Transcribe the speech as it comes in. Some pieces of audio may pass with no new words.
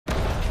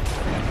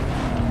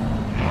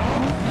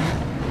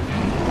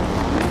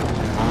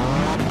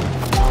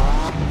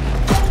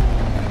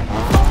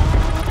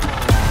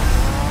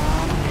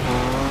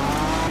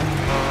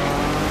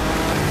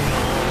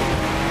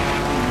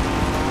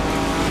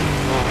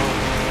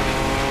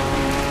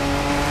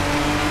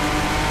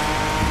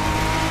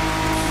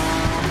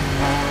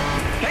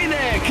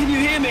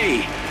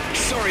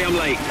Sorry I'm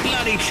late.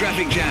 Bloody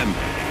traffic jam.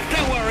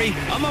 Don't worry,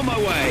 I'm on my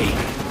way.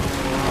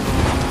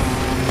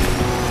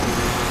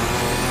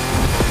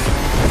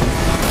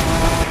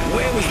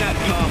 Where was that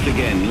path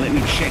again? Let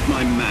me check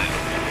my map.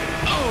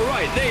 Oh,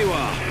 right, there you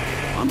are.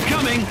 I'm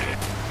coming.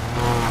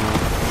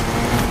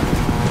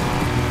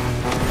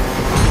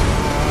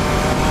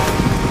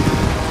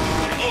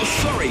 Oh,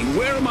 sorry,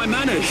 where are my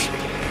manners?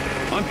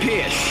 I'm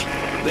Pierce.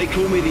 They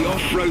call me the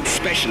off-road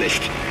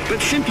specialist,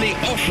 but simply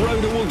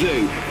off-roader will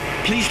do.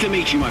 Pleased to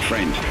meet you, my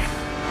friend.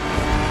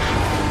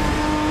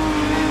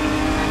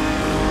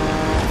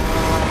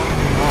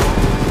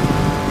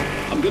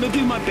 I'm going to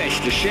do my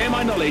best to share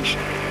my knowledge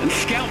and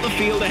scout the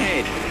field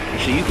ahead,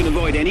 so you can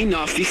avoid any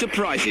nasty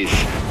surprises.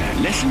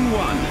 Lesson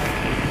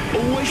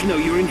 1. Always know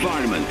your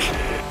environment.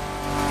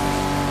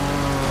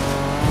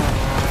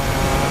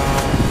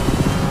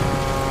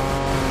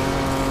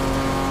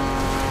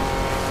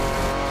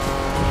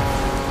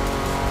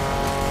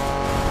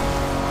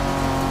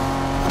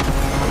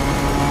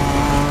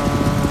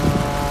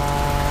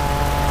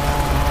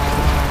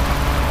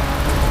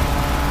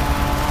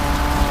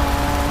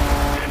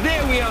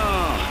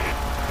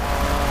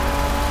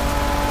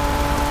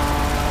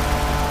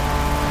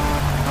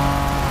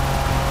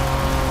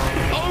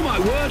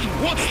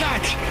 What's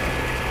that?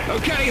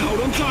 Okay,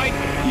 hold on tight.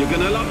 You're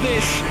gonna love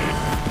this.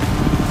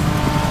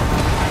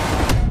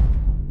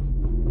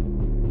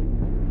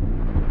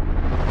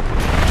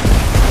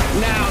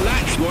 Now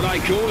that's what I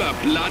call a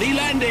bloody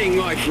landing,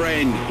 my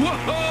friend.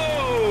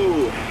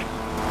 Whoa!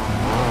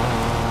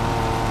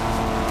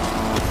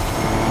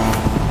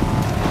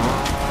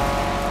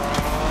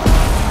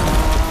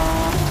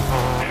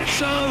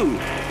 So,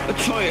 a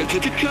Toyota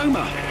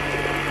Tacoma.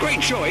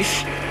 Great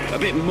choice. A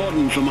bit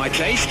modern for my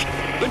taste.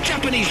 But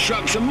Japanese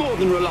trucks are more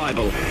than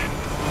reliable.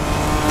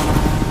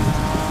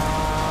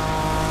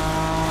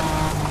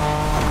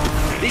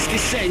 This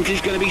descent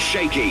is going to be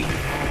shaky.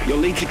 You'll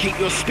need to keep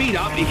your speed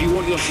up if you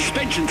want your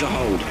suspension to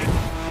hold.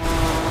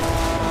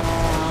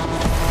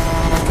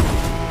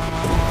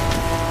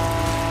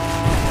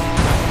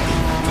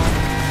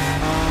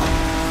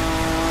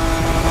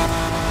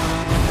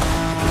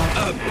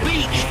 A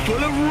beach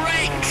full of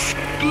wrecks!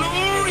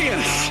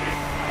 Glorious!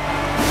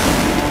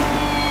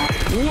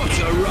 What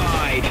a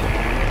ride!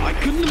 I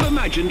couldn't have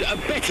imagined a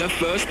better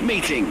first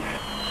meeting.